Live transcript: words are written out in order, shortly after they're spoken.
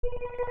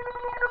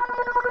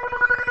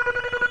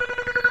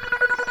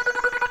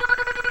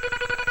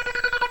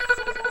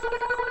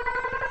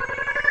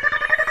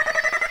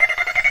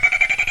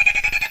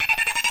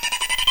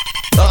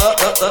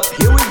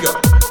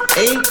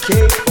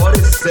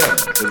AK-47,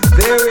 the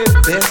very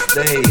best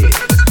there is.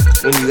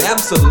 When you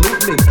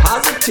absolutely,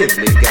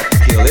 positively got to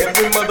kill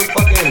every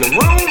motherfucker in the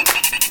room,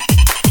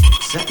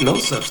 except no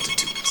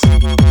substitutes.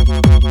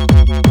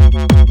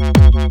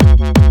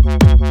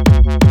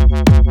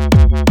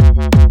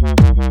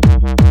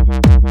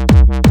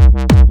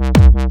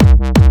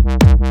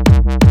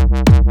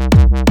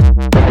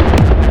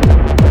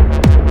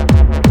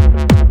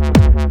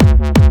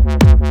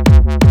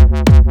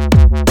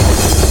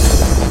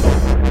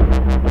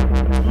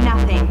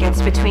 Nothing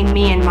gets between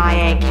me and my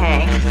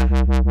AK.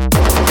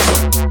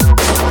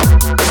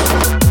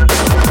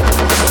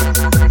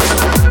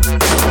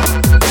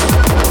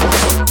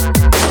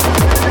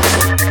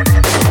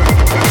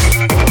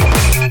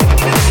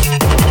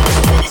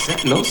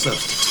 No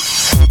substitute.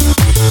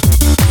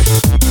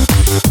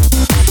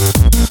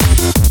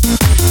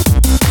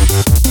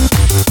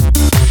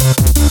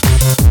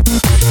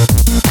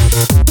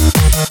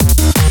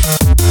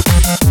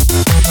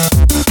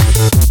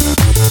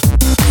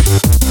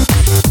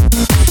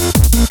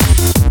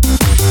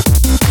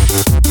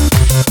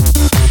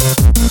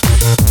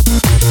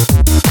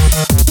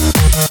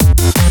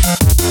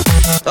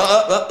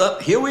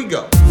 Here we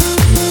go.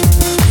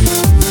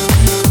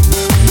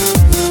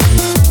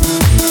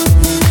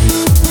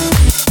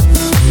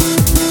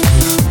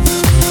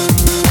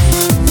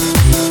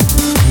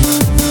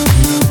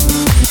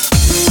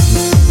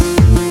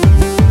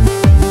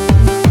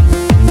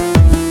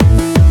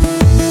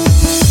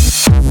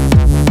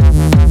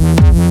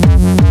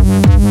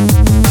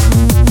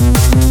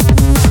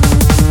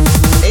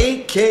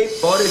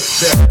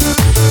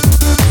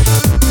 AK-47.